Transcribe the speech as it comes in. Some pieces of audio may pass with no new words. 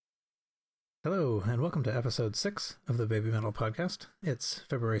Hello, and welcome to episode 6 of the Baby Metal Podcast. It's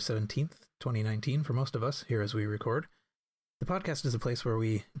February 17th, 2019 for most of us here as we record. The podcast is a place where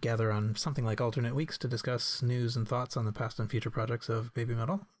we gather on something like alternate weeks to discuss news and thoughts on the past and future projects of Baby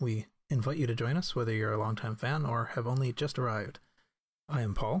Metal. We invite you to join us, whether you're a longtime fan or have only just arrived. I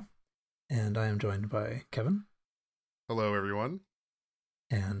am Paul, and I am joined by Kevin. Hello, everyone.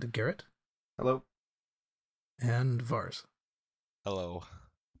 And Garrett. Hello. And Vars. Hello.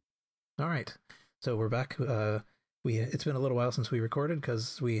 All right, so we're back. It's been a little while since we recorded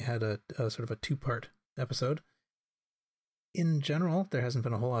because we had a sort of a two-part episode. In general, there hasn't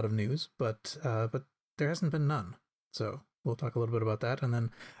been a whole lot of news, but there hasn't been none. So we'll talk a little bit about that, and then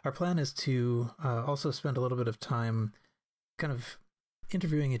our plan is to also spend a little bit of time, kind of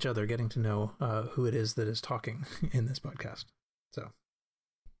interviewing each other, getting to know who it is that is talking in this podcast. So,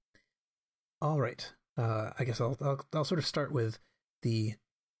 all right, I guess I'll sort of start with the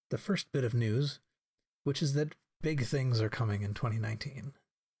first bit of news, which is that big things are coming in 2019.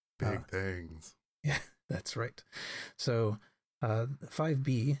 Big things. Yeah, that's right. So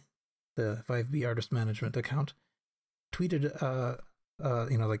 5B, the 5B artist management account, tweeted,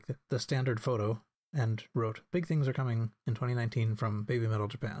 like the standard photo and wrote, "Big things are coming in 2019 from Baby Metal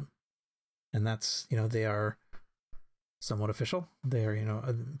Japan." And that's, they are somewhat official. They're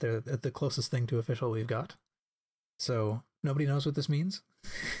the closest thing to official we've got. So nobody knows what this means.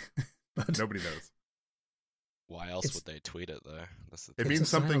 But nobody knows. Why else would they tweet it though? It means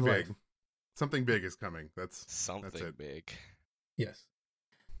something big. Something big is coming. That's something big. Yes.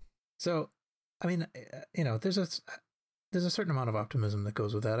 So, I mean, there's a certain amount of optimism that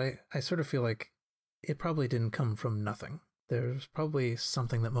goes with that. I sort of feel like it probably didn't come from nothing. There's probably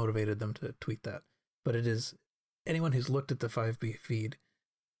something that motivated them to tweet that. But it is anyone who's looked at the 5B feed.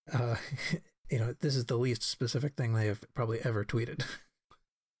 This is the least specific thing they have probably ever tweeted.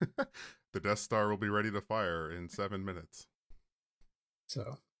 The Death Star will be ready to fire in 7 minutes.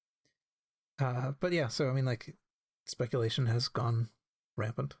 So, but yeah, so I mean, like, speculation has gone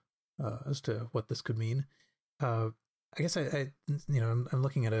rampant as to what this could mean. I guess I'm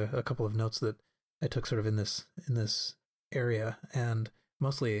looking at a couple of notes that I took sort of in this area, and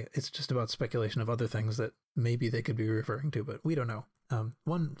mostly it's just about speculation of other things that maybe they could be referring to, but we don't know.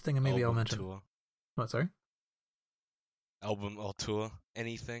 One thing maybe I'll mention. Tour. What, sorry? Album or tour,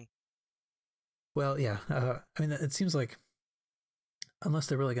 anything? Well, yeah. I mean, it seems like unless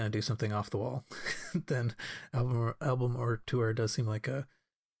they're really going to do something off the wall, then album or tour does seem like a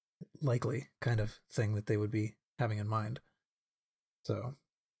likely kind of thing that they would be having in mind. So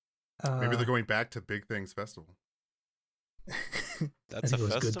maybe they're going back to Big Things Festival. That's a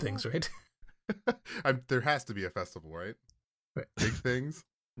festival. Good things, right? There has to be a festival, right? Right. Big Things.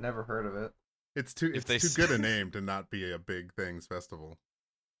 Never heard of it. It's too good a name to not be a Big Things Festival.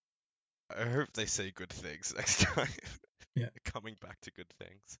 I hope they say good things next time. Yeah, coming back to good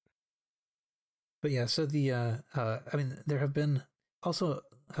things. But yeah, so there have been also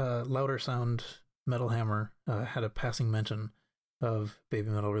Louder Sound Metal Hammer had a passing mention of Baby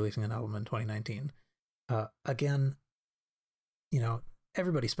Metal releasing an album in 2019. Again,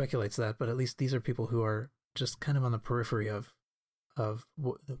 everybody speculates that, but at least these are people who are just kind of on the periphery of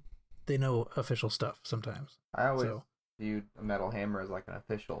they know official stuff sometimes. I always viewed Metal Hammer as like an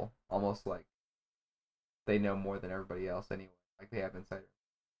official, almost like they know more than everybody else anyway. Like they have insider.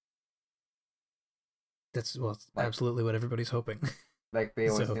 That's absolutely what everybody's hoping. Like they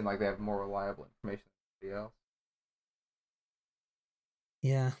always seem like they have more reliable information than everybody else.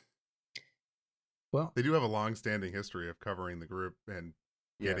 Yeah. Well, they do have a long-standing history of covering the group and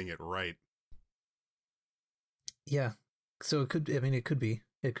getting it right. Yeah. So it could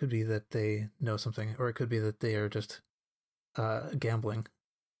be that they know something, or it could be that they are just gambling.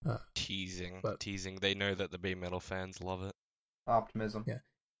 Teasing. They know that the Baby Metal fans love it. Optimism. Yeah.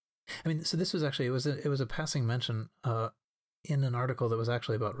 I mean, so this was actually it was a passing mention in an article that was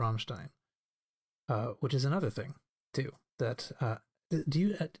actually about Rammstein, which is another thing too. That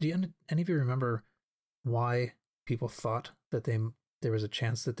do any of you remember why people thought that there was a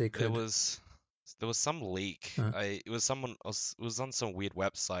chance that they could? There was some leak. It was on some weird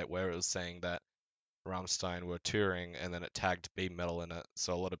website where it was saying that Rammstein were touring, and then it tagged Baby Metal in it.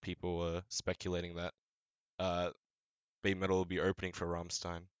 So a lot of people were speculating that Baby Metal will be opening for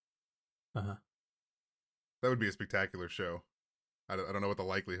Rammstein. Uh-huh. That would be a spectacular show. I don't know what the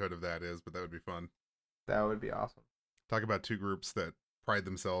likelihood of that is, but that would be fun. That would be awesome. Talk about two groups that pride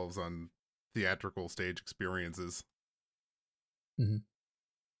themselves on theatrical stage experiences. Mm-hmm.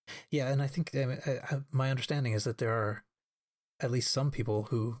 Yeah, and I think my understanding is that there are at least some people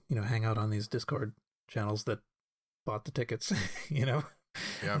who hang out on these Discord channels that bought the tickets. Yeah,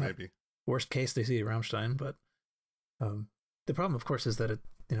 maybe. Worst case, they see Rammstein, but the problem, of course, is that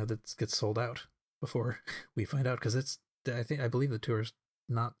that gets sold out before we find out, because I believe the tour's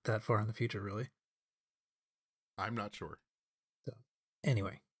not that far in the future, really. I'm not sure. So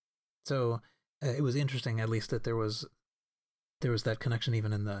anyway, it was interesting, at least, that there was that connection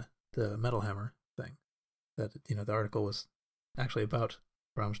even in the Metal Hammer thing. That the article was actually about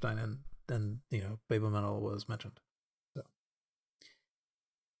Rammstein, and then Baby Metal was mentioned. So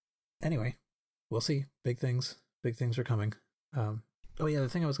anyway, we'll see. Big things are coming. Oh yeah, the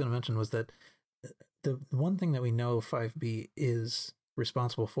thing I was going to mention was that the one thing that we know 5B is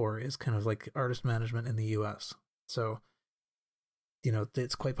responsible for is kind of like artist management in the US. So,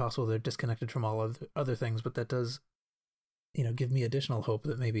 it's quite possible they're disconnected from all other things, but that does, give me additional hope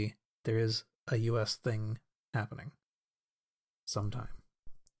that maybe there is a US thing happening sometime.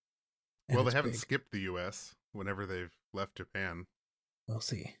 And well, they haven't big. skipped the US whenever they've left Japan. We'll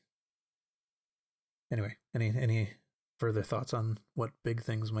see. Anyway, any further thoughts on what big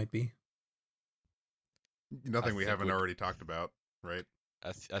things might be? Nothing we haven't already talked about, right?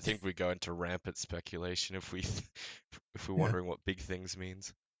 I think we go into rampant speculation if we're wondering what big things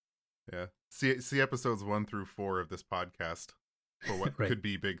means. Yeah. See episodes 1 through 4 of this podcast for what right. could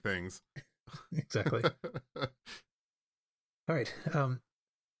be big things. Exactly. All right.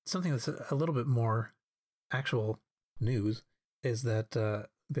 Something that's a little bit more actual news is that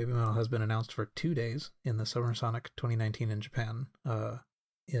Baby Metal has been announced for 2 days in the Summer Sonic 2019 in Japan,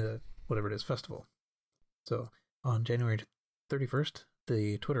 whatever it is, festival. So on January 31st,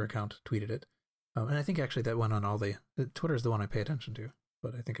 the Twitter account tweeted it. And I think actually that went on Twitter is the one I pay attention to,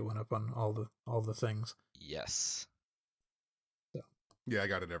 but I think it went up on all the things. Yes. So. Yeah, I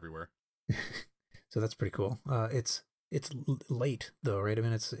got it everywhere. So that's pretty cool. It's late though, right? I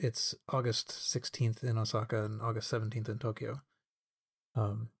mean, it's August 16th in Osaka and August 17th in Tokyo.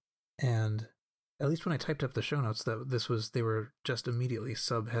 And at least when I typed up the show notes, they were just immediately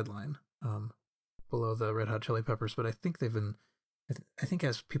sub-headline below the Red Hot Chili Peppers, but I think they've been, I think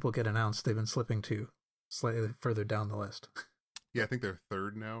as people get announced, they've been slipping to slightly further down the list. Yeah, I think they're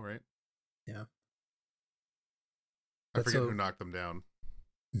third now, right? Yeah. I forget who knocked them down.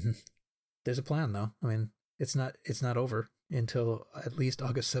 There's a plan, though. I mean, it's not over until at least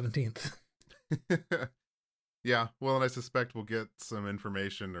August 17th. Yeah, well, and I suspect we'll get some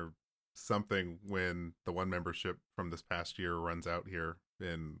information or something when the one membership from this past year runs out here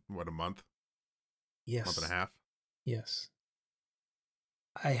in, a month? Yes. Month and a half? Yes.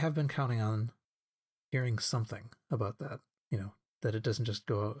 I have been counting on hearing something about that, that it doesn't just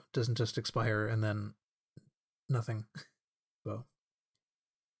expire and then nothing. So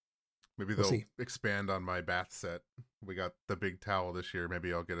maybe they'll expand on my bath set. We got the big towel this year.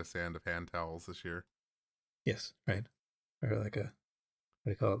 Maybe I'll get a stand of hand towels this year. Yes, right. Or like what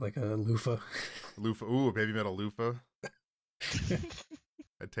do you call it? Like a loofah. Loofah. Ooh, a Baby Metal loofah.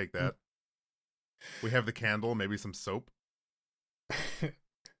 I'd take that. We have the candle, maybe some soap.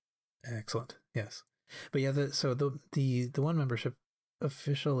 Excellent. Yes. But yeah, the one membership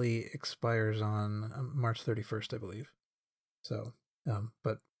officially expires on March 31st, I believe. So,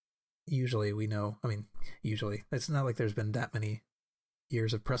 but usually we know, usually it's not like there's been that many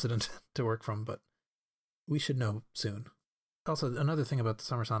years of precedent to work from, but we should know soon. Also, another thing about the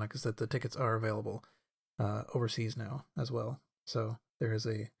Summer Sonic is that the tickets are available overseas now as well. So there is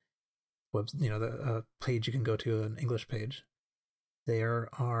a page you can go to, an English page. There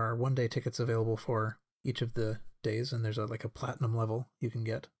are 1-day tickets available for each of the days, and there's a platinum level you can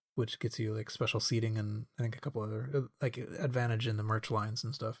get, which gets you like special seating and I think a couple other advantage in the merch lines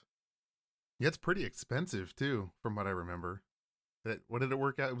and stuff. Yeah, it's pretty expensive too, from what I remember. What did it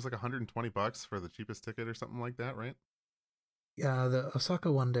work out? It was like $120 for the cheapest ticket or something like that, right? Yeah, the Osaka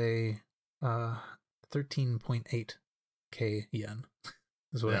 1-day, 13.8k yen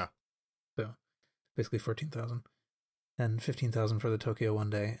is what. Yeah. So basically 14,000, and 15,000 for the Tokyo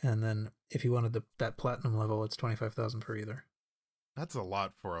 1-day, and then if you wanted that platinum level, it's 25,000 for either. That's a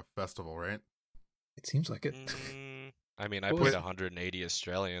lot for a festival, right? It seems like it. I mean, I paid 180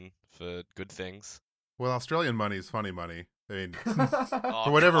 Australian for good things. Well, Australian money is funny money. I mean,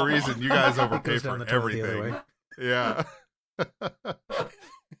 for whatever reason, you guys overpay for everything. Yeah.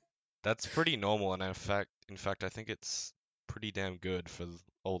 That's pretty normal, and in fact, I think it's pretty damn good for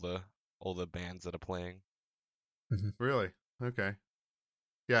all the bands that are playing. Mm-hmm. Really? Okay.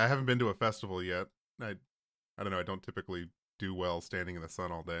 Yeah, I haven't been to a festival yet. I don't know. I don't typically do well standing in the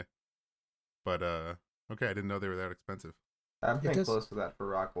sun all day. But okay, I didn't know they were that expensive. I'm getting close to that for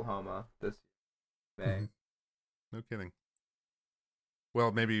Rocklahoma this May. Mm-hmm. No kidding.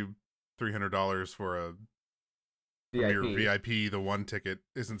 Well, maybe $300 for a Premier VIP, the one ticket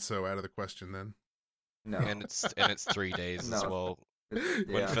isn't so out of the question then. No. And it's 3 days as No. well. It's-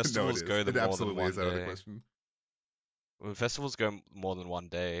 When yeah. festivals go it more absolutely than one is out of the day. question. When festivals go more than 1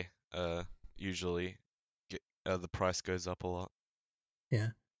 day, usually the price goes up a lot.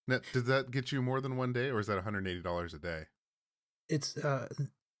 Now, does that get you more than 1 day, or is that $180 a day? It's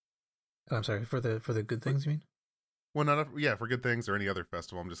I'm sorry, for the good things, you mean? Well, not yeah, for good things or any other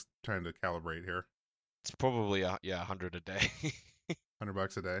festival. I'm just trying to calibrate here. It's probably 100 a day.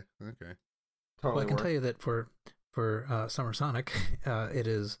 $100 a day. Okay. Totally Well, I can worth. tell you that for Summer Sonic, it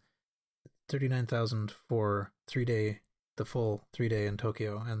is 39,000 for the full 3-day in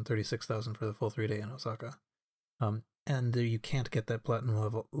Tokyo, and 36,000 for the full 3-day in Osaka. And you can't get that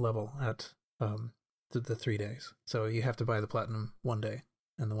platinum level at the 3 days. So you have to buy the platinum 1 day,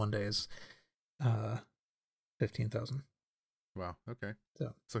 and the 1 day is 15,000. Wow. Okay.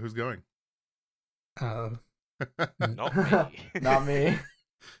 So who's going? Not me. Not me.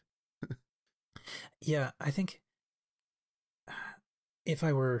 Yeah, I think if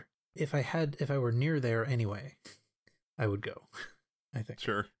I were near there anyway, I would go. I think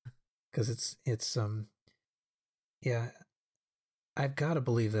Sure. because it's yeah, I've got to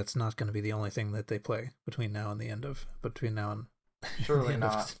believe that's not going to be the only thing that they play between now and the end of Surely the end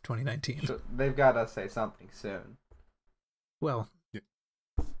not. of 2019. So they've got to say something soon. Well,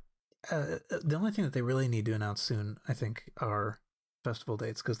 the only thing that they really need to announce soon, I think, are festival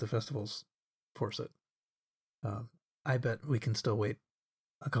dates, because the festivals force it. I bet we can still wait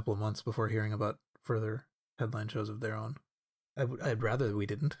a couple of months before hearing about further headline shows of their own. I'd rather we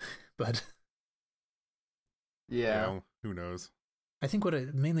didn't, but Yeah. Well, who knows? I think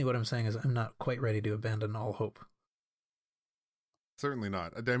mainly what I'm saying is I'm not quite ready to abandon all hope. Certainly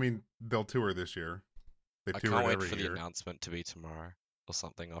not. I mean, they'll tour this year. They I tour can't it wait every for the year. announcement to be tomorrow or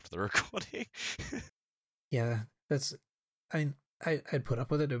something after the recording. Yeah, I'd put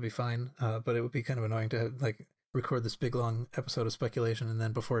up with it. It would be fine, but it would be kind of annoying to record this big long episode of speculation, and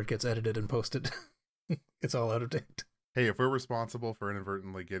then before it gets edited and posted, it's all out of date. Hey, if we're responsible for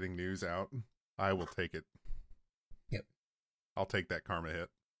inadvertently getting news out, I will take it. Yep. I'll take that karma hit.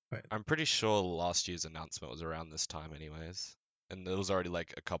 Right. I'm pretty sure last year's announcement was around this time anyways. And there was already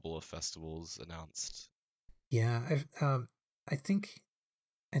like a couple of festivals announced. Yeah, I think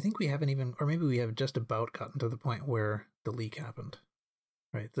we haven't even, or maybe we have just about gotten to the point where the leak happened.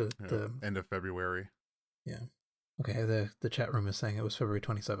 Right. The End of February. Yeah. Okay. The chat room is saying it was February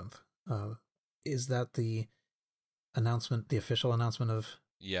 27th. Is that the announcement, the official announcement of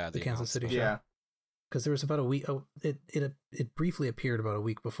Yeah, the Kansas City show? Yeah. Because there was about a week. Oh, it briefly appeared about a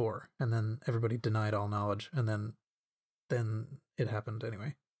week before, and then everybody denied all knowledge, and then it happened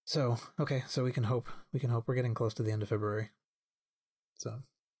anyway. So okay, so we can hope we're getting close to the end of February. So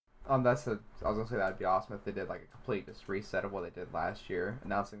I was gonna say that'd be awesome if they did like a complete just reset of what they did last year,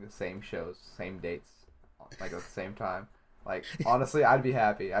 announcing the same shows, same dates, like at the same time. Like honestly, I'd be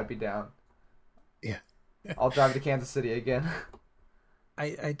happy. I'd be down. Yeah. I'll drive to Kansas City again.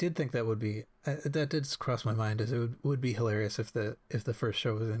 I did think that would be that did cross my mind, as it would be hilarious if the first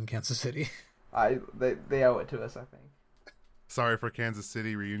show was in Kansas City. They owe it to us, I think. Sorry for Kansas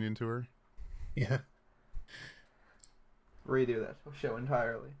City reunion tour. Yeah. Redo that show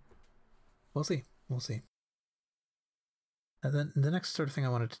entirely. We'll see. And then the next sort of thing I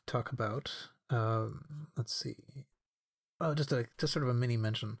wanted to talk about, let's see. Oh, just sort of a mini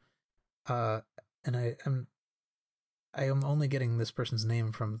mention. And I am only getting this person's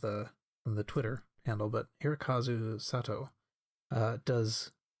name from the Twitter handle, but Hirokazu Sato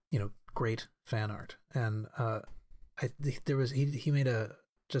does, great fan art, and he made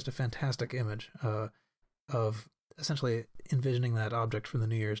just a fantastic image of essentially envisioning that object from the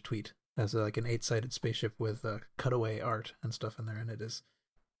New Year's tweet as like an 8-sided spaceship with cutaway art and stuff in there, and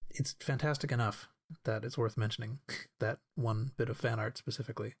it's fantastic enough that it's worth mentioning that one bit of fan art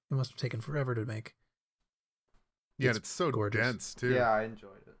specifically. It must have taken forever to make. Yeah, and it's so gorgeous. dense too. Yeah, I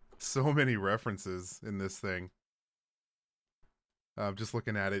enjoyed it. So many references in this thing. Just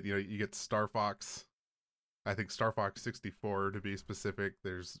looking at it, you get Star Fox. I think Star Fox 64 to be specific.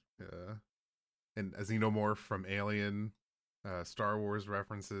 There's a xenomorph from Alien, Star Wars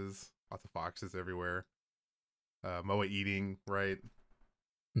references, lots of foxes everywhere. Moa eating, right?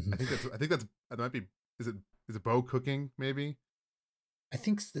 Mm-hmm. I think that might be. Is it Bo cooking? Maybe. I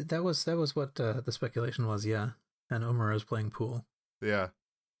think that was what the speculation was. Yeah, and Omura's playing pool. Yeah,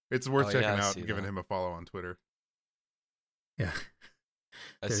 it's worth checking I out see and giving that. him a follow on Twitter. Yeah.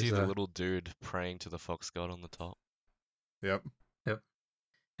 I see the little dude praying to the fox god on the top. Yep.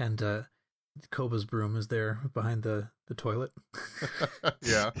 And Koba's broom is there behind the toilet.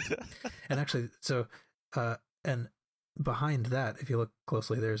 Yeah. And actually, so and behind that, if you look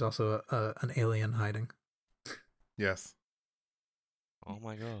closely, there's also an alien hiding. Yes. Oh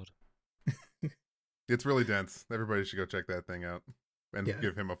my god. It's really dense. Everybody should go check that thing out and Yeah.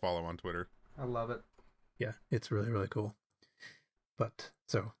 give him a follow on Twitter. I love it. Yeah, it's really, really cool. But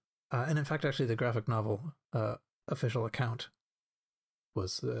so, and in fact, actually, the graphic novel official account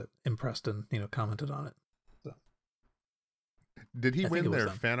was impressed and commented on it. So, Did he I think win it was their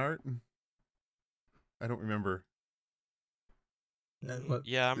them. fan art? I don't remember. what-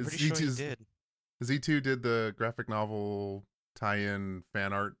 Yeah, I'm pretty sure he Z2's did. Z2 did the graphic novel tie-in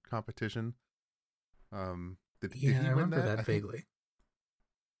fan art competition. Did he yeah, I win remember that? that I think- vaguely.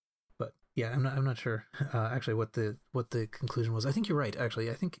 But yeah, I'm not sure actually what the conclusion was. I think you're right.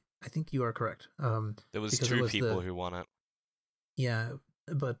 Actually, I think you are correct. There was because it 2 was people the- who won it. Yeah,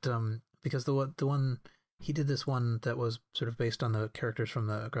 but because the one he did this one that was sort of based on the characters from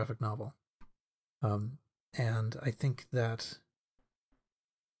the graphic novel, and I think that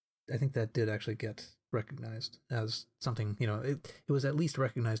did actually get recognized as something. It was at least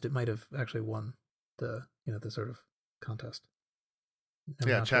recognized. It might have actually won the the sort of contest. I'm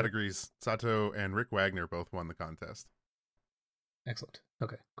Yeah, not Chad sure. agrees. Sato and Rick Wagner both won the contest. Excellent.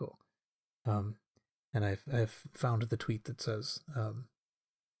 Okay, cool. And I've found the tweet that says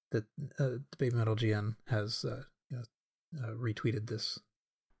that Baby Metal GN has retweeted this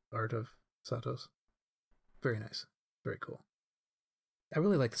art of Sato's. Very nice, very cool. I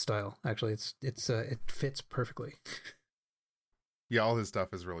really like the style. Actually, it fits perfectly. Yeah, all his stuff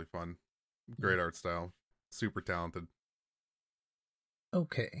is really fun. Great art style. Super talented.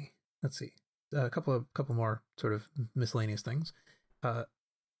 Okay, let's see. A couple more sort of miscellaneous things.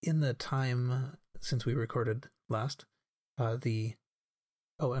 In the time since we recorded last, and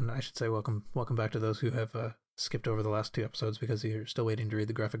I should say welcome back to those who have skipped over the last 2 episodes because you're still waiting to read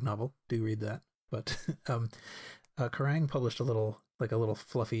the graphic novel. Do read that. But Kerrang published a little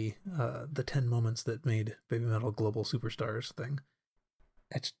fluffy the 10 moments that made Baby Metal global superstars thing,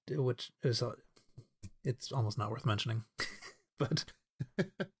 which is it's almost not worth mentioning, but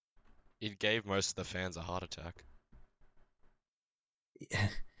It gave most of the fans a heart attack. yeah,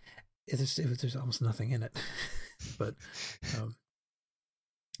 there's almost nothing in it. But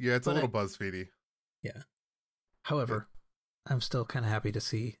Yeah, it's a But little BuzzFeedy. however, I'm still kind of happy to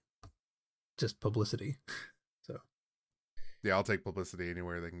see just publicity. So Yeah, I'll take publicity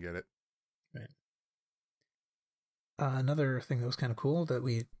anywhere they can get it. another thing that was kind of cool that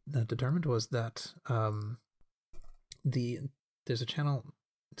we determined was that there's a channel.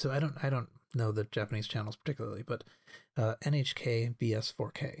 So I don't know the Japanese channels particularly, but NHK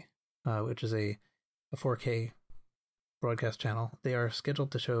BS4K, which is a 4K broadcast channel. They are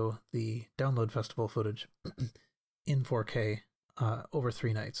scheduled to show the Download Festival footage in 4K over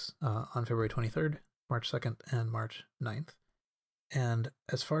 3 nights on February 23rd, March 2nd, and March 9th. And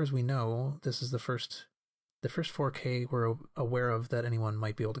as far as we know, this is the first 4K we're aware of that anyone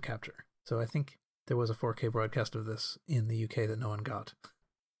might be able to capture. So I think there was a 4K broadcast of this in the UK that no one got.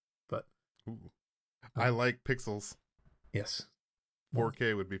 But Ooh. I like pixels. yes.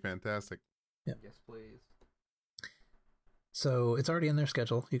 4K would be fantastic. Yes, please. So it's already in their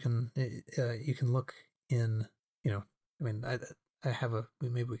schedule. You can look in. I mean, I have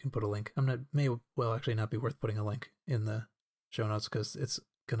maybe we can put a link. May well actually not be worth putting a link in the show notes because it's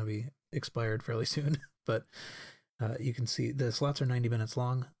going to be expired fairly soon. But you can see the slots are 90 minutes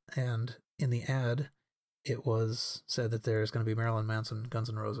long, and in the ad, it was said that there's going to be Marilyn Manson, Guns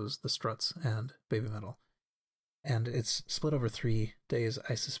N' Roses, The Struts, and Baby Metal. And it's split over 3 days.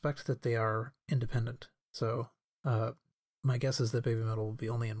 I suspect that they are independent. So my guess is that Baby Metal will be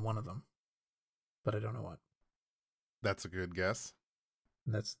only in one of them, but I don't know what. That's a good guess.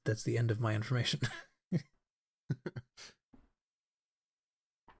 And that's the end of my information.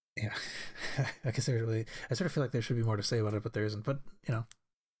 Yeah, I guess I sort of feel like there should be more to say about it, but there isn't. But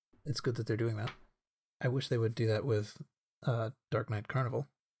it's good that they're doing that. I wish they would do that with Dark Knight Carnival,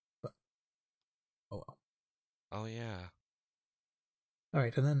 but oh well. Oh yeah. All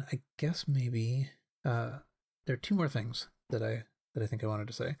right, and then I guess maybe there are 2 more things that I think I wanted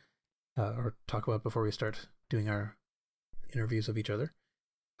to say or talk about before we start doing our interviews of each other.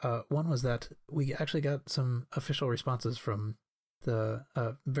 One was that we actually got some official responses from the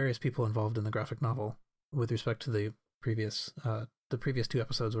various people involved in the graphic novel with respect to the previous 2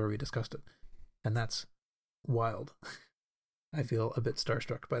 episodes where we discussed it, and that's wild. I feel a bit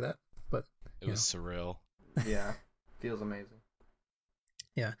starstruck by that, but It was surreal. Yeah, feels amazing.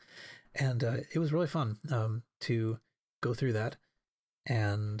 Yeah, and it was really fun to go through that,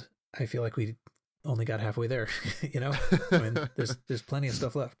 and I feel like we only got halfway there. I mean, there's plenty of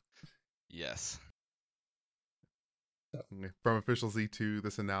stuff left. Yes. From Official Z2,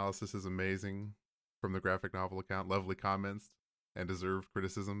 this analysis is amazing. From the graphic novel account, lovely comments and deserved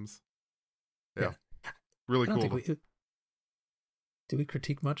criticisms. Yeah. Really cool. Did we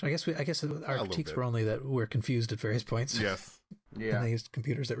critique much? I guess our critiques were only that we're confused at various points. Yes. Yeah. And they used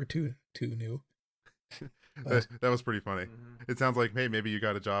computers that were too new. That was pretty funny. Mm-hmm. It sounds like, hey, maybe you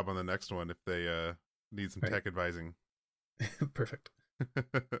got a job on the next one if they need some tech advising. Perfect.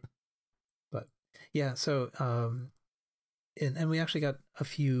 But yeah, so and we actually got a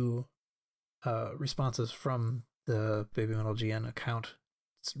few responses from the Baby Metal GN account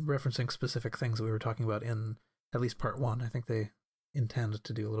referencing specific things that we were talking about in at least part 1. I think they intend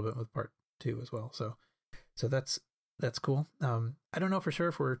to do a little bit with part 2 as well. So that's cool. I don't know for sure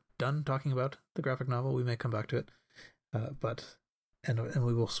if we're done talking about the graphic novel. We may come back to it, but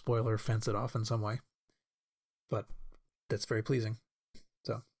we will spoiler fence it off in some way. But that's very pleasing.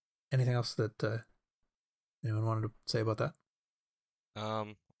 So, anything else that anyone wanted to say about that?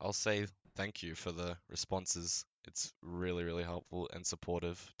 I'll say thank you for the responses. It's really, really helpful and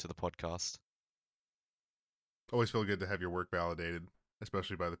supportive to the podcast. Always feel good to have your work validated,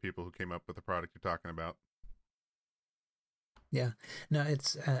 especially by the people who came up with the product you're talking about. Yeah, no,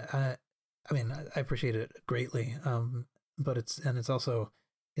 it's. I mean, I appreciate it greatly. But it's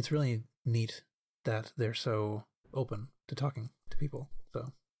really neat that they're so open to talking to people.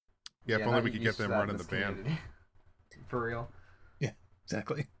 So. Yeah, if only we could get them running the band. For real. Yeah,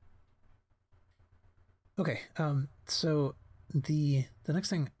 exactly. Okay, so the next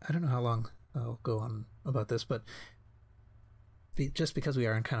thing, I don't know how long I'll go on about this, but just because we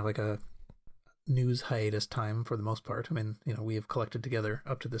are in kind of like a news hiatus time for the most part, I mean, we have collected together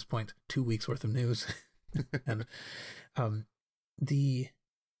up to this point 2 weeks worth of news, and the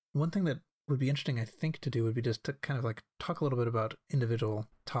one thing that would be interesting, I think, to do would be just to kind of like talk a little bit about individual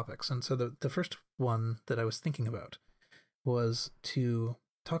topics. And so the first one that I was thinking about was to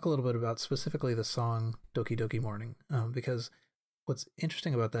talk a little bit about specifically the song Doki Doki Morning, because what's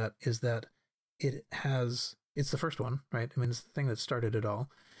interesting about that is that it's the first one, right? I mean, it's the thing that started it all.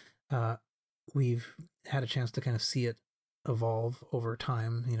 We've had a chance to kind of see it evolve over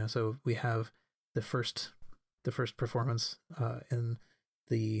time, so we have the first performance in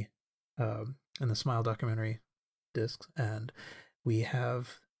the Smile documentary discs, and we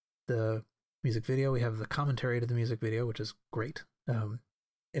have the music video, we have the commentary to the music video, which is great.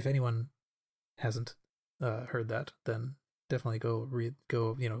 If anyone hasn't heard that, then definitely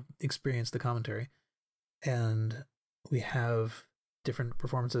go experience the commentary. And we have different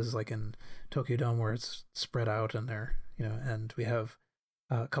performances like in Tokyo Dome where it's spread out and and we have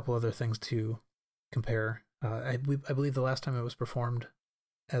a couple other things to compare. I believe the last time it was performed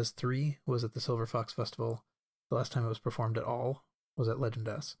as 3 was at the Silver Fox Festival. The last time it was performed at all was at Legend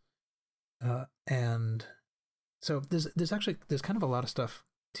S. And so there's kind of a lot of stuff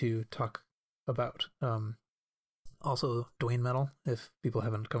to talk about. Also Dwayne Metal, if people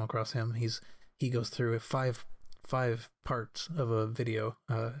haven't come across him, he goes through 5 parts of a video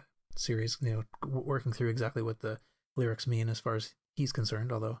series, working through exactly what the lyrics mean as far as he's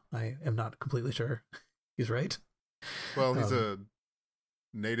concerned, although I am not completely sure he's right. Well, he's a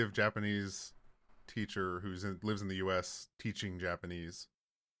native Japanese teacher who lives in the U.S. teaching Japanese,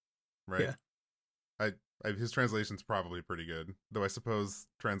 right? Yeah. His translation's probably pretty good, though I suppose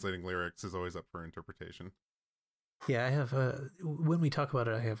translating lyrics is always up for interpretation. Yeah, I have. When we talk about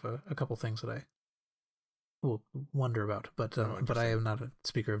it, I have a couple things that I will wonder about, but I am not a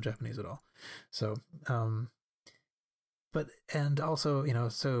speaker of Japanese at all. So, and also,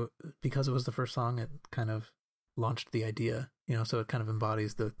 so because it was the first song, it kind of launched the idea, so it kind of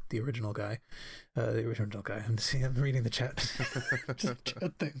embodies the original guy, I'm reading the chat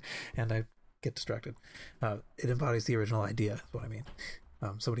thing, and I get distracted. It embodies the original idea, is what I mean.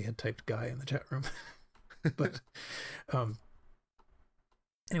 Somebody had typed guy in the chat room. But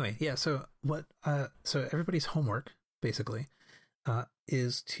anyway, yeah, so so everybody's homework basically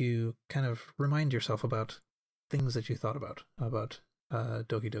is to kind of remind yourself about things that you thought about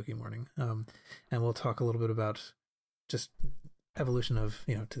Doki Doki Morning, and we'll talk a little bit about just evolution of,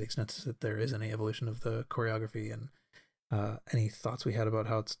 to the extent that there is any evolution of the choreography, and any thoughts we had about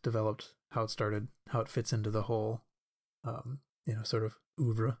how it's developed, how it started, how it fits into the whole sort of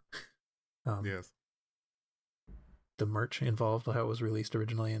oeuvre. Yes. The merch involved, how it was released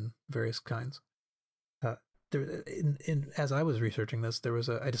originally in various kinds. As I was researching this,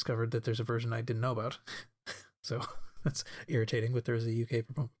 I discovered that there's a version I didn't know about. So that's irritating, but there's a UK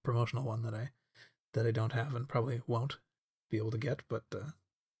promotional one that I don't have and probably won't be able to get. But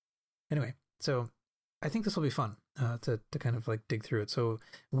anyway, so I think this will be fun to kind of like dig through it. So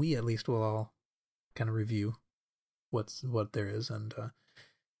we at least will all kind of review what there is, and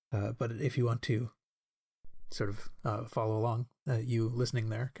but if you want to sort of follow along, you listening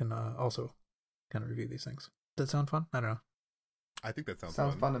there can also kind of review these things. Does that sound fun? I don't know. I think that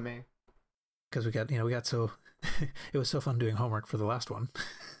sounds fun to me. Because we got so it was so fun doing homework for the last one.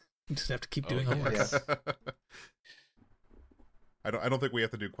 You just have to keep doing homework. Yes. I don't think we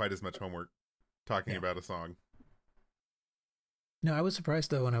have to do quite as much homework talking about a song. No, I was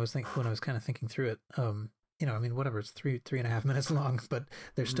surprised though when I was kind of thinking through it. You know, I mean, whatever, it's 3.5 minutes long, but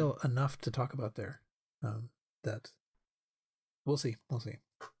there's still enough to talk about there. That we'll see.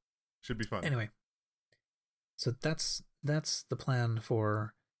 Should be fun. Anyway, so that's the plan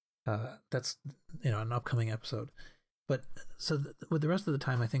for that's an upcoming episode. But so with the rest of the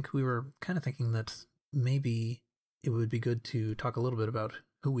time, I think we were kind of thinking that maybe it would be good to talk a little bit about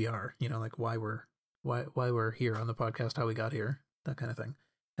who we are. You know, like why we're here on the podcast, how we got here, that kind of thing.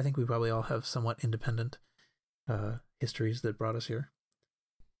 I think we probably all have somewhat independent histories that brought us here.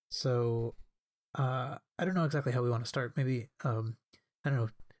 So I don't know exactly how we want to start. Maybe I don't know,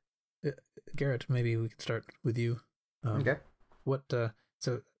 Garrett. Maybe we could start with you. Okay. What?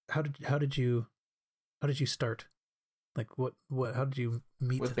 So how did you start? Like how did you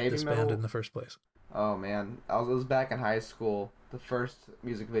meet With this Baby band Metal? in the first place? Oh man, it was back in high school. The first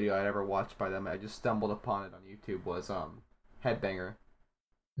music video I'd ever watched by them, I just stumbled upon it on YouTube, was Headbanger.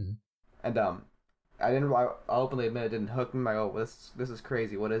 Mm-hmm. And I'll openly admit it didn't hook me. I go, this is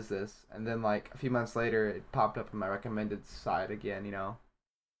crazy. What is this? And then like a few months later, it popped up in my recommended side again, you know.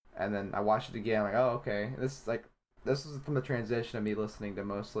 And then I watched it again. Like, oh okay, this is from the transition of me listening to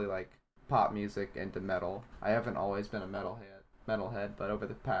mostly like pop music into metal. I haven't always been a metalhead, but over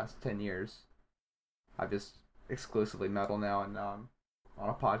the past 10 years, I'm just exclusively metal now, and on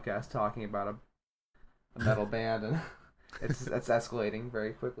a podcast talking about a metal band, and it's escalating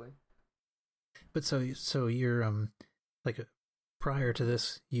very quickly. But so you're like prior to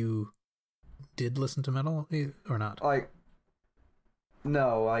this, you did listen to metal or not? Like,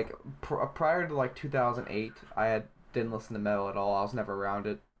 no, like prior to like 2008, didn't listen to metal at all. I was never around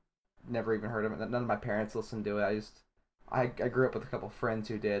it, never even heard of it. None of my parents listened to it. I grew up with a couple friends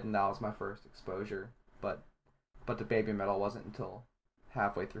who did, and that was my first exposure. But the Baby Metal wasn't until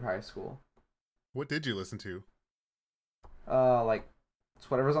halfway through high school. What did you listen to? Like, it's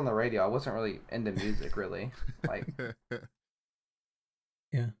whatever's on the radio. I wasn't really into music, really. Like,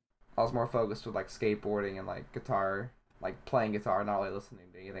 yeah. I was more focused with like skateboarding and like guitar, like playing guitar, not really listening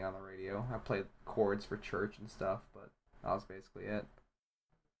to anything on the radio. I played chords for church and stuff, but that was basically it.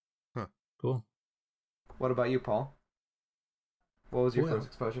 Huh. Cool. What about you, Paul? What was your first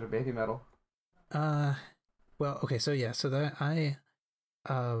exposure to Baby Metal? Well, okay, so that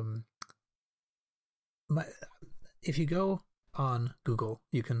if you go on Google,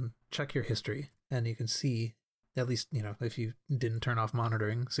 you can check your history, and you can see, at least, you know, if you didn't turn off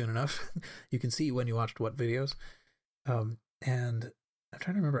monitoring soon enough, you can see when you watched what videos. And I'm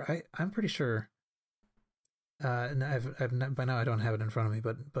trying to remember. I'm pretty sure. And I've not, by now I don't have it in front of me,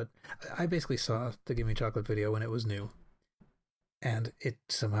 but I basically saw the Gimme Chocolate video when it was new, and it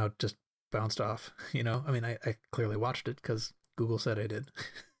somehow just bounced off. You know, I mean, I clearly watched it because Google said I did,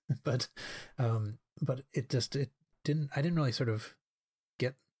 but it didn't. I didn't really sort of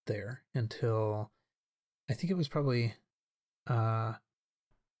get there until I think it was probably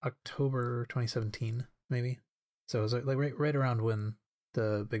October 2017, maybe. So it was like right around when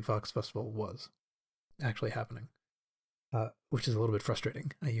the Big Fox Festival was actually happening, which is a little bit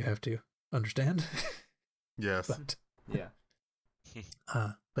frustrating. You have to understand. Yes. But yeah.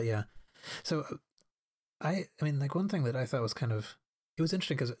 But yeah. So I mean, like, one thing that I thought was it was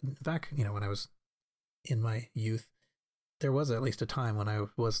interesting because back, you know, when I was in my youth, there was at least a time when I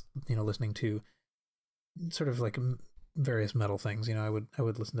was, you know, listening to sort of like various metal things. You know, I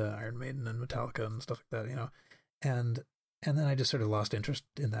would listen to Iron Maiden and Metallica and stuff like that, you know, and then I just sort of lost interest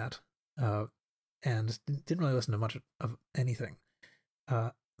in that, and didn't really listen to much of anything.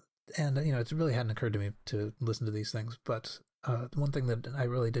 And you know, it really hadn't occurred to me to listen to these things, but the one thing that I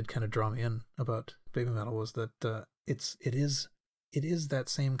really did kind of draw me in about Baby Metal was that it is that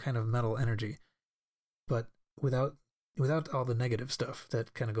same kind of metal energy, but without all the negative stuff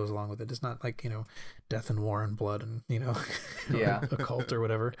that kind of goes along with it. It's not like, you know, death and war and blood and, you know, yeah, a cult or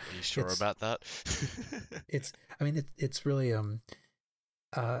whatever. Are you sure about that? It's really it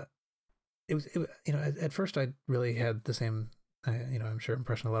was you know, at first I really had the same you know, I'm sure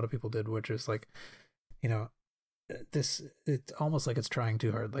impression a lot of people did, which is like, you know, it's almost like it's trying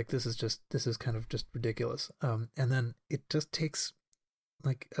too hard. Like, this is kind of just ridiculous. And then it just takes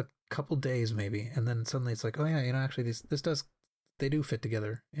like a couple days maybe, and then suddenly it's like, oh yeah, you know, actually they do fit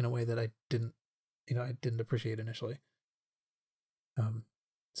together in a way that I didn't I didn't appreciate initially.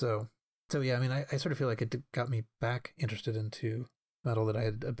 So yeah, I mean, I sort of feel like it got me back interested into metal that I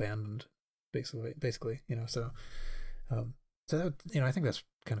had abandoned, basically, so that, I think that's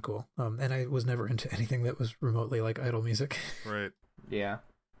kind of cool. And I was never into anything that was remotely like idol music. Right. Yeah,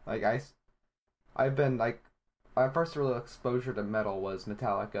 like I've been like, my first real exposure to metal was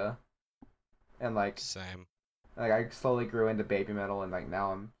Metallica, and like Same. like I slowly grew into baby metal, and like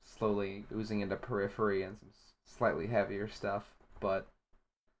now I'm slowly oozing into Periphery and some slightly heavier stuff. But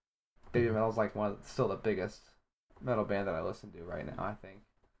baby metal's like still the biggest metal band that I listen to right now, I think.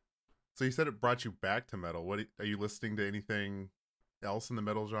 So you said it brought you back to metal. What are you listening to? Anything else in the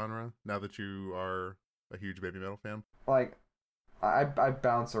metal genre now that you are a huge baby metal fan? Like, I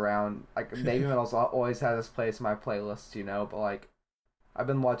bounce around. Like, baby metal's always had this place in my playlist, but like, I've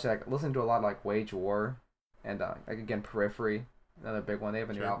been listening to a lot of like Wage War, and like again Periphery, another big one. They have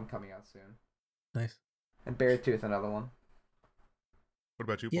a new album coming out soon. Nice. And Beartooth, another one. What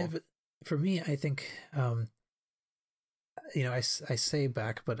about you, Paul? Yeah, but for me, I think I say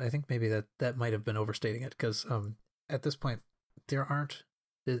back, but I think maybe that might have been overstating it, because at this point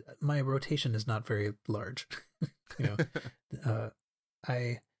my rotation is not very large.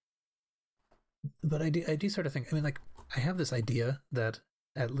 But I do sort of think, I mean, like, I have this idea that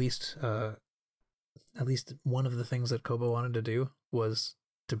at least one of the things that Kobo wanted to do was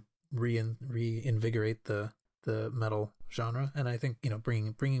to reinvigorate the metal genre, and I think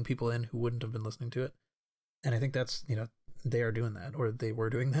bringing people in who wouldn't have been listening to it, and I think that's they are doing that, or they were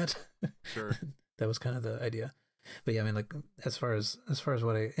doing that. Sure. That was kind of the idea. But yeah, I mean, like, as far as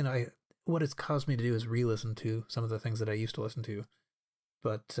what what it's caused me to do is re-listen to some of the things that I used to listen to,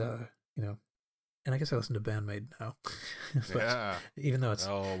 but and I guess I listen to Bandmate now. Yeah. Even though it's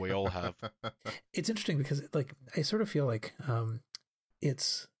we all have. It's interesting because, like, I sort of feel like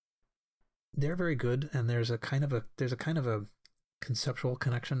they're very good, and there's a kind of a conceptual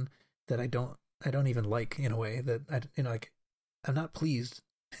connection that I don't even like, in a way that like, I'm not pleased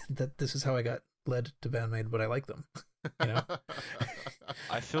that this is how I got led to Bandmate, but I like them.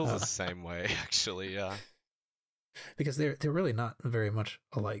 I feel the same way, actually. Yeah. Because they're really not very much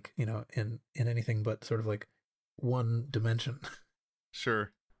alike, in anything but sort of like one dimension.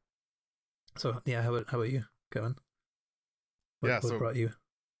 Sure. So yeah, how about you, Kevin? What brought you?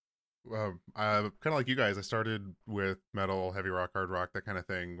 Kind of like you guys, I started with metal, heavy rock, hard rock, that kind of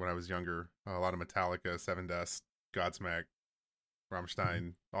thing when I was younger. A lot of Metallica, Sevendust, Godsmack,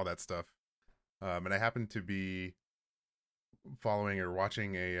 Rammstein, all that stuff. And I happened to be following or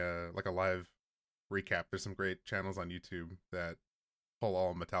watching a live recap. There's some great channels on YouTube that pull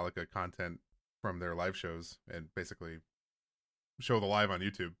all Metallica content from their live shows and basically show the live on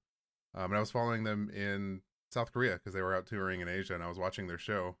YouTube. And I was following them in South Korea because they were out touring in Asia, and I was watching their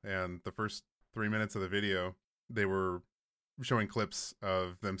show. And the first 3 minutes of the video, they were showing clips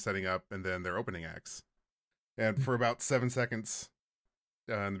of them setting up and then their opening acts. And for about 7 seconds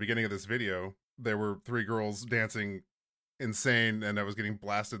in the beginning of this video, there were 3 girls dancing insane, and I was getting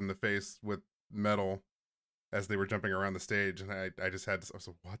blasted in the face with metal as they were jumping around the stage, and I just had to, I was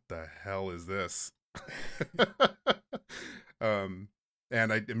like, what the hell is this? And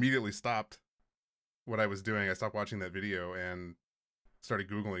I immediately stopped what I was doing. I stopped watching that video and started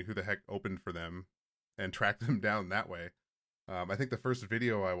Googling who the heck opened for them and tracked them down that way. I think the first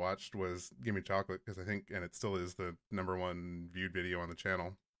video I watched was Gimme Chocolate, because I think, and it still is, the #1 viewed video on the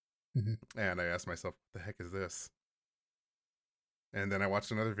channel. Mm-hmm. And I asked myself, what the heck is this? And then I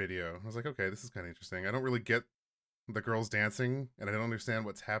watched another video. I was like, okay, this is kind of interesting. I don't really get the girls dancing, and I don't understand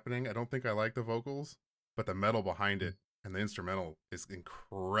what's happening. I don't think I like the vocals, but the metal behind it and the instrumental is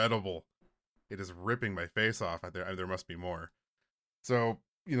incredible. It is ripping my face off. There must be more. So,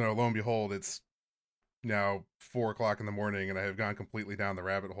 lo and behold, it's now 4:00 in the morning, and I have gone completely down the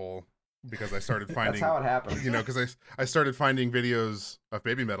rabbit hole because I started finding... That's how it happens. Because I started finding videos of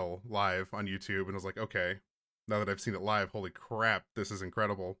baby metal live on YouTube, and I was like, okay, now that I've seen it live, holy crap, this is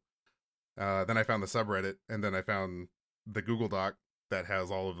incredible. Then I found the subreddit, and then I found the Google Doc that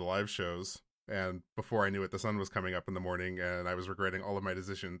has all of the live shows. And before I knew it, the sun was coming up in the morning, and I was regretting all of my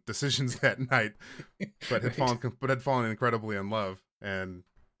decisions that night, but had fallen incredibly in love, and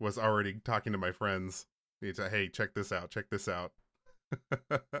was already talking to my friends. Hey, check this out.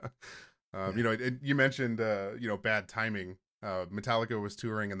 You mentioned bad timing. Metallica was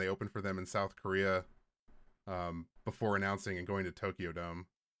touring, and they opened for them in South Korea before announcing and going to Tokyo Dome.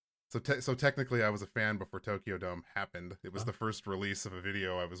 So technically, I was a fan before Tokyo Dome happened. It was the first release of a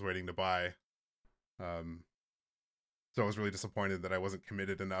video I was waiting to buy. So I was really disappointed that I wasn't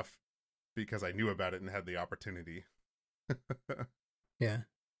committed enough because I knew about it and had the opportunity. Yeah.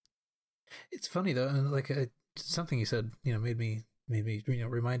 It's funny though, and like something you said, made me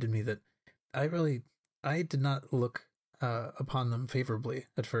reminded me that I did not look upon them favorably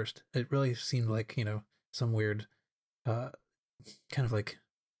at first. It really seemed like some weird, kind of like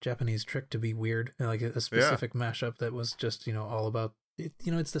Japanese trick to be weird, like a specific mashup that was just all about it.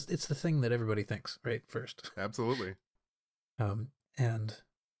 It's the thing that everybody thinks right first. Absolutely. And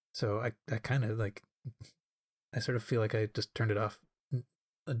so I kind of like, I sort of feel like I just turned it off,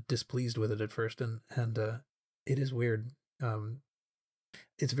 displeased with it at first, and it is weird.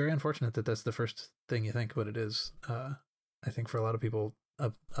 It's very unfortunate that that's the first thing you think, but it is. I think for a lot of people,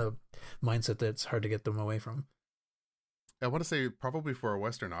 a mindset that's hard to get them away from. I want to say probably for a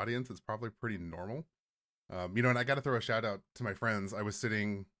Western audience, it's probably pretty normal. And I got to throw a shout out to my friends. I was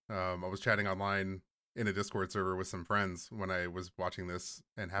chatting online in a Discord server with some friends when I was watching this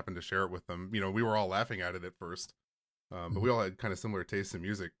and happened to share it with them. We were all laughing at it at first, but we all had kind of similar tastes in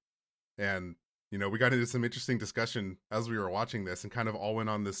music. And, we got into some interesting discussion as we were watching this and kind of all went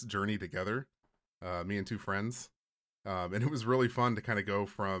on this journey together, me and two friends. And it was really fun to kind of go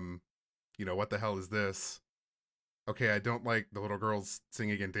from, what the hell is this? Okay, I don't like the little girls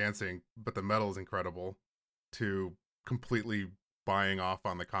singing and dancing, but the metal is incredible, to completely buying off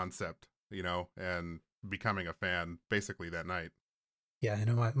on the concept, and becoming a fan basically that night. Yeah,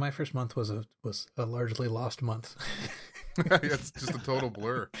 my first month was a largely lost month. It's just a total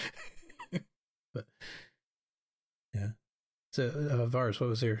blur. But yeah. So Vars, what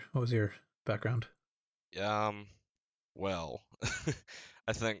was your background? Well,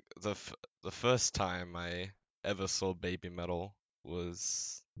 I think the first time I ever saw Baby Metal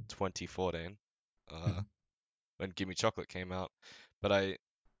was 2014, when Gimme Chocolate came out, but I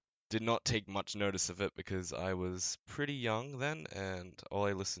did not take much notice of it because I was pretty young then, and all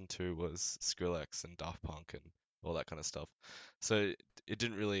I listened to was Skrillex and Daft Punk and all that kind of stuff. So it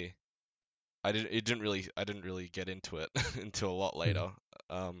didn't really, I didn't really get into it until a lot later.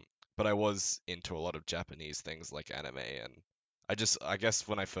 But I was into a lot of Japanese things like anime, and I guess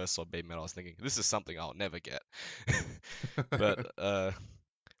when I first saw Baby Metal, I was thinking this is something I'll never get. But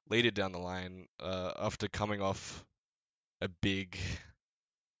later down the line, after coming off a big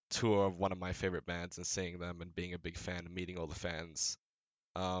tour of one of my favorite bands and seeing them and being a big fan and meeting all the fans,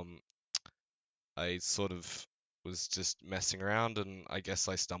 I sort of was just messing around, and I guess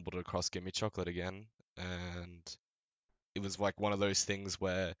I stumbled across Gimme Chocolate again, and it was like one of those things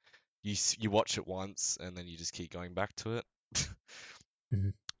where you watch it once and then you just keep going back to it. Mm-hmm.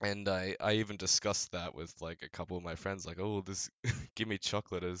 And I even discussed that with like a couple of my friends, like, oh, this Gimme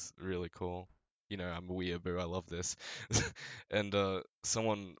Chocolate is really cool. I'm a weeaboo, I love this. And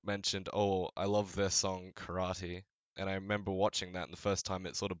someone mentioned, oh, I love their song Karate. And I remember watching that, and the first time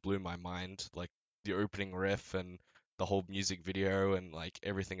it sort of blew my mind, like the opening riff and the whole music video and like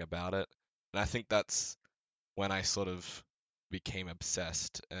everything about it. And I think that's when I sort of became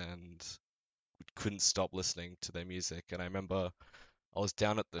obsessed and couldn't stop listening to their music. And I remember I was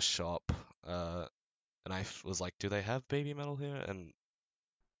down at the shop, and I was like, do they have Baby Metal here? And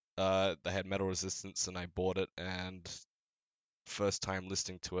they had Metal Resistance, and I bought it, and first time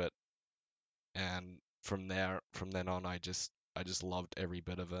listening to it, and from then on, I just loved every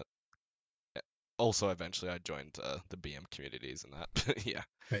bit of it. Also, eventually, I joined the BM communities and that. But yeah,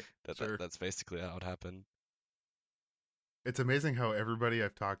 right. That's basically how it happened. It's amazing how everybody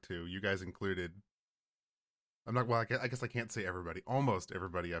I've talked to, you guys included, I guess I can't say everybody, almost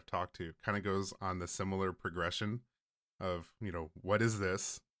everybody I've talked to kind of goes on the similar progression of, what is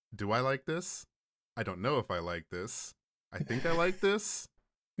this? Do I like this? I don't know if I like this. I think I like this.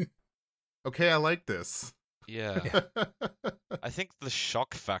 Okay, I like this. Yeah. I think the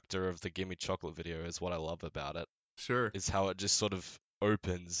shock factor of the Gimme Chocolate video is what I love about it. Sure. Is how it just sort of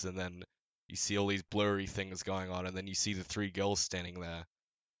opens, and then you see all these blurry things going on, and then you see the three girls standing there,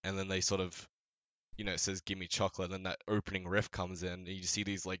 and then they sort of, it says Gimme Chocolate, and that opening riff comes in, and you see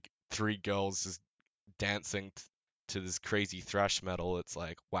these like three girls just dancing to this crazy thrash metal. It's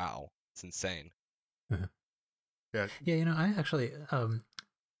like, wow, it's insane. Uh-huh. Yeah. Yeah, I actually,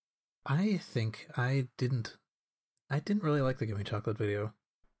 I think I didn't really like the Gimme Chocolate video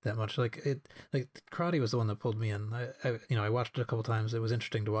that much. Like Karate was the one that pulled me in. I watched it a couple times. It was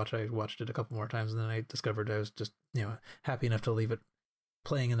interesting to watch. I watched it a couple more times, and then I discovered I was just, happy enough to leave it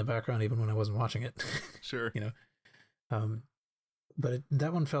playing in the background even when I wasn't watching it. Sure. But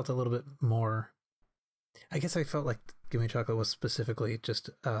that one felt a little bit more. I guess I felt like Gimme Chocolate was specifically just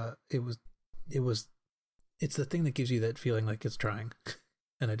it's the thing that gives you that feeling like it's trying,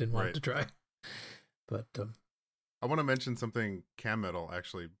 and I didn't want it to try. But I want to mention something Cam Metal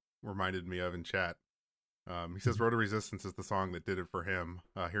actually reminded me of in chat. He says Road to Resistance is the song that did it for him.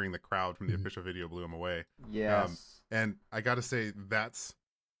 Hearing the crowd from the official video blew him away. Yes. And I got to say, that's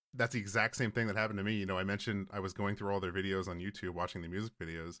the exact same thing that happened to me. You know, I mentioned I was going through all their videos on YouTube, watching the music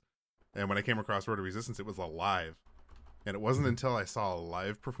videos. And when I came across Road to Resistance, it was alive. And it wasn't until I saw a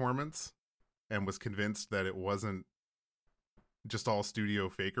live performance and was convinced that it wasn't just all studio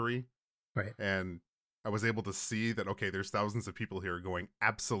fakery. Right. And I was able to see that, okay, there's thousands of people here going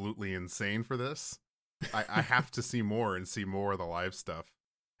absolutely insane for this. I have to see more and see more of the live stuff.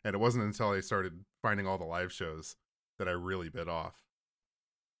 And it wasn't until I started finding all the live shows that I really bit off.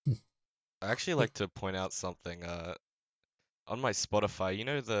 I actually like to point out something. On my Spotify, you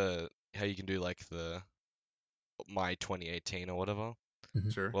know how you can do like the My 2018 or whatever?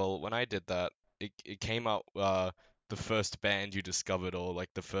 Sure. Well, when I did that, it came out the first band you discovered, or like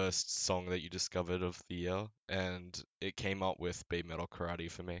the first song that you discovered of the year, and it came up with Baby Metal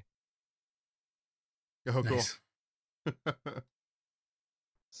Karate for me. Oh, cool. Nice.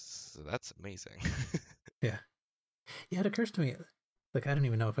 So that's amazing. Yeah. It occurs to me, like, I don't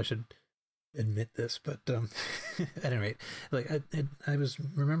even know if I should admit this, but at any rate, like, I was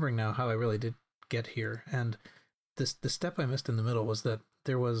remembering now how I really did get here, and the step I missed in the middle was that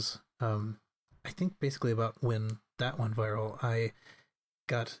there was, I think basically about when that went viral, I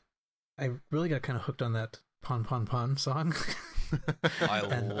really got kind of hooked on that Pon Pon Pon song. I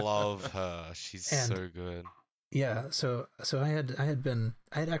love her. She's so good. Yeah, so I had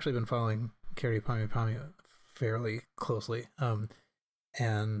actually been following Carrie Pami Pami fairly closely,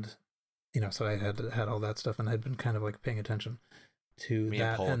 and you know, so I had all that stuff, and I'd been kind of like paying attention to Me that.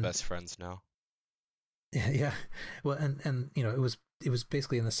 and Paul are best friends now. Yeah. Well, and you know, it was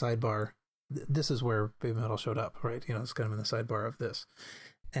basically in the sidebar. This is where Baby Metal showed up, right? You know, it's kind of in the sidebar of this,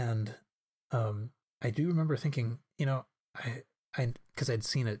 and I do remember thinking, you know, I because I'd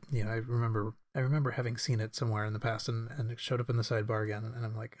seen it, you know, I remember having seen it somewhere in the past, and it showed up in the sidebar again, and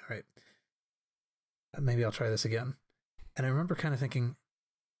I'm like, all right, maybe I'll try this again. And I remember kind of thinking,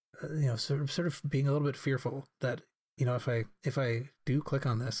 you know, sort of being a little bit fearful that, you know, if I do click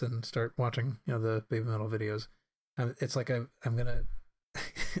on this and start watching, you know, the Baby Metal videos, it's like I'm gonna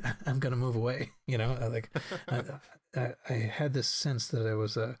move away, you know, like I had this sense that that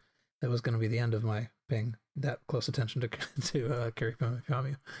was going to be the end of my paying that close attention to Carrie Pami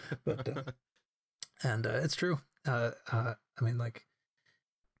Pami, but and it's true. I mean, like,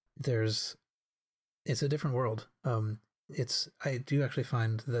 it's a different world. I do actually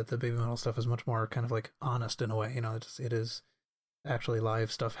find that the Baby Metal stuff is much more kind of like honest in a way. You know, it is actually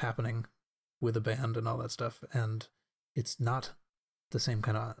live stuff happening with a band and all that stuff, and it's not the same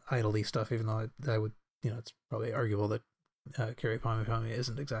kind of idol-y stuff. Even though I would, you know, it's probably arguable that Carrie Pami Pami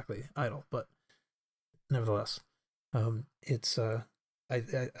isn't exactly idol, but nevertheless, it's I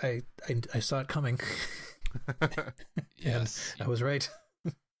saw it coming. Yes, I was right.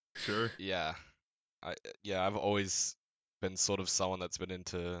 Sure. Yeah, I've always been sort of someone that's been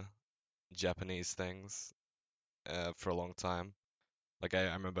into Japanese things for a long time. Like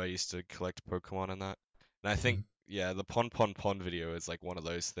I remember I used to collect Pokemon and that, and I think the Pon Pon Pon video is like one of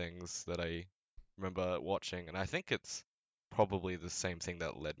those things that I remember watching, and I think it's probably the same thing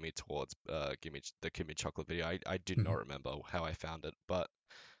that led me towards Give Me Chocolate video. I do not remember how I found it, but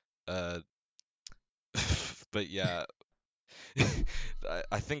but yeah.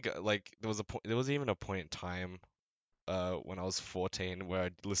 I think like there was even a point in time when I was 14 where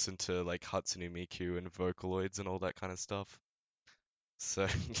I'd listen to like Hatsune Miku and Vocaloids and all that kind of stuff. So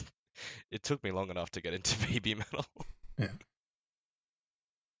it took me long enough to get into Baby Metal. Yeah.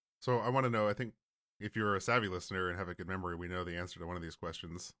 So I want to know, I think if you're a savvy listener and have a good memory, we know the answer to one of these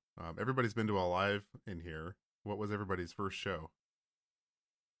questions. Everybody's been to a live in here. What was everybody's first show?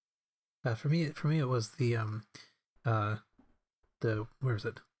 For me, it was the where is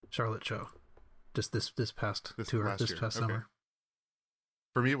it? Charlotte show. Just this past tour, this past summer.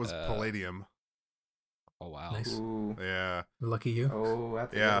 For me, it was Palladium. Oh wow! Nice. Ooh. Yeah. Lucky you. Oh,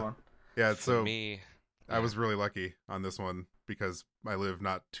 that's a good one. Yeah. For So me, I was really lucky on this one because I live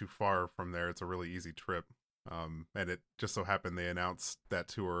not too far from there. It's a really easy trip. And it just so happened they announced that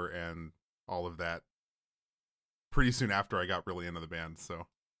tour and all of that pretty soon after I got really into the band. So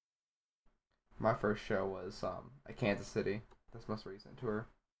my first show was at Kansas City. This most recent tour.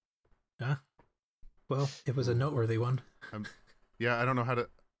 Yeah. Well, it was a noteworthy one. Yeah, I don't know how to.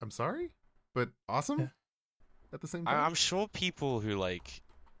 I'm sorry, but awesome. Yeah. At the same time, I'm sure people who like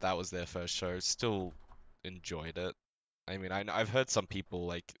that was their first show still enjoyed it. I mean, I've heard some people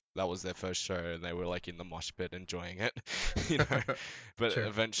like that was their first show and they were like in the mosh pit enjoying it, you know. But Sure.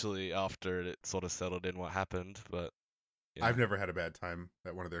 Eventually, after it sort of settled in, what happened. But I've never had a bad time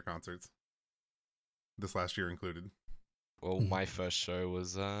at one of their concerts. this last year included. Well, Mhm. my first show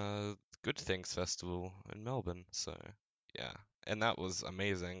was Good Things Festival in Melbourne, so yeah, and that was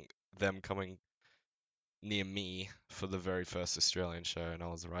amazing. Them coming near me for the very first Australian show, and I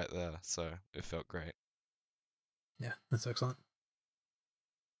was right there, so it felt great. Yeah, that's excellent.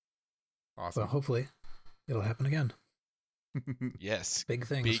 Awesome. Well, hopefully it'll happen again. Yes, Big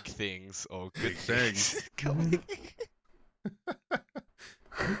things. big things or good Big things. coming.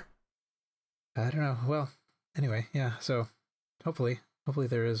 I don't know. Well, anyway, yeah. So hopefully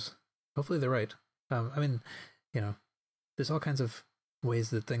they're right. I mean, there's all kinds of ways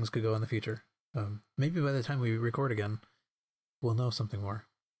that things could go in the future. Maybe by the time we record again, we'll know something more.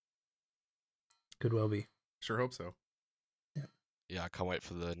 Could well be. Sure hope so. Yeah, I can't wait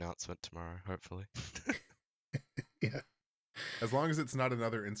for the announcement tomorrow, hopefully. Yeah. As long as it's not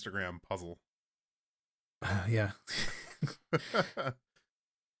another Instagram puzzle. Yeah.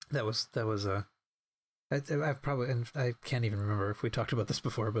 That was I've probably, and I can't even remember if we talked about this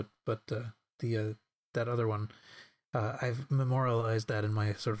before, but the that other one, I've memorialized that in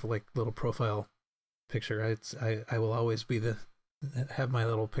my sort of like little profile picture. I will always be have my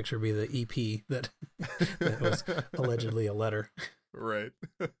little picture be the EP that was allegedly a letter. Right.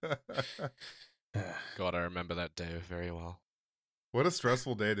 God, I remember that day very well. What a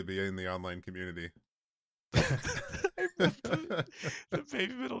stressful day to be in the online community. I remember the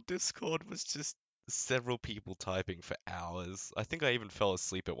Baby Metal Discord was just several people typing for hours. I think I even fell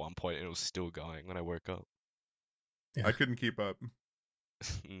asleep at one point and it was still going when I woke up. Yeah. I couldn't keep up.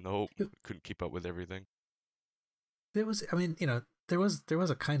 Nope, couldn't keep up with everything. There was, I mean, there was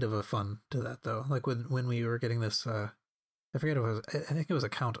a kind of a fun to that though. Like when we were getting this, I forget if it was, I think it was a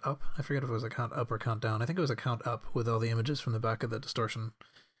count up. I forget if it was a count up or count down. I think it was a count up with all the images from the back of the Distortion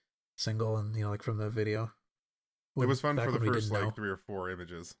single and, like from the video. It was fun for the when we first didn't know. like 3 or 4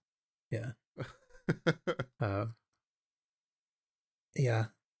 images. Yeah. Yeah.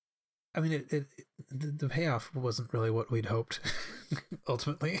 I mean, the payoff wasn't really what we'd hoped,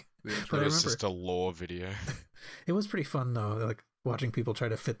 ultimately. The But I It was remember just a lore video. it was pretty fun though, like watching people try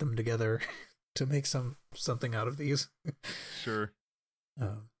to fit them together to make something out of these. Sure.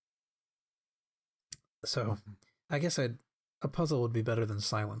 So, I guess a puzzle would be better than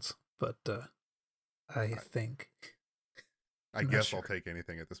silence, but I think I I'm not guess sure. I'll take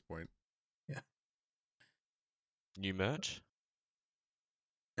anything at this point. New merch?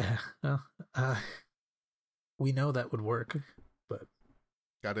 well, we know that would work, but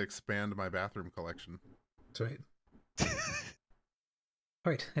Got to expand my bathroom collection. that's right.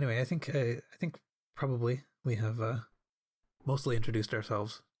 All right. Anyway, I think probably we have mostly introduced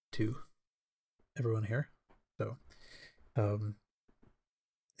ourselves to everyone here. So,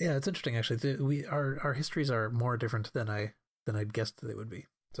 yeah, it's interesting actually. Our histories are more different than I'd guessed they would be.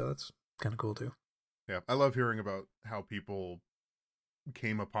 So that's kind of cool too. Yeah, I love hearing about how people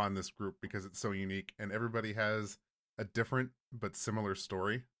came upon this group because it's so unique and everybody has a different but similar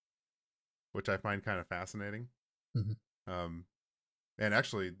story, which I find kind of fascinating. Mm-hmm. And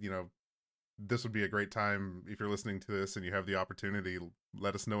actually, this would be a great time if you're listening to this and you have the opportunity,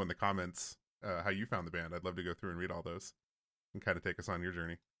 let us know in the comments how you found the band. I'd love to go through and read all those and kind of take us on your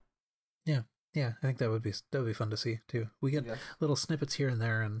journey. Yeah, I think that would be fun to see too. We get little snippets here and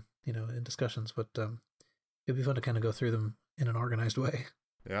there, and in discussions, but it'd be fun to kind of go through them in an organized way.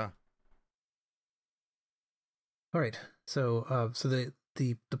 Yeah. All right, so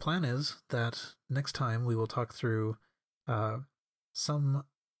the plan is that next time we will talk through some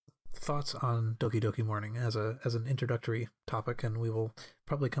thoughts on Doki Doki Morning as an introductory topic, and we will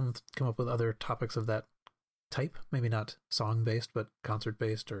probably come up with other topics of that type. Maybe not song based, but concert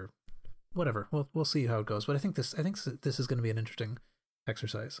based or whatever. We'll see how it goes. But I think this is going to be an interesting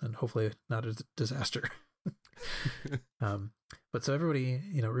exercise, and hopefully not a disaster. But so everybody,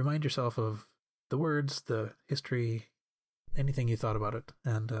 remind yourself of the words, the history, anything you thought about it,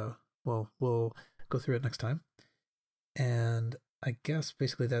 and we'll go through it next time. And I guess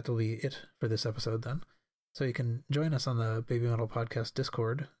basically that'll be it for this episode then. So you can join us on the Baby Metal Podcast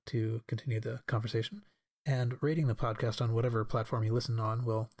Discord to continue the conversation. And rating the podcast on whatever platform you listen on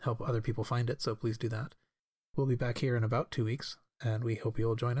will help other people find it, so please do that. We'll be back here in about 2 weeks, and we hope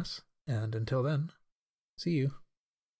you'll join us. And until then, see you.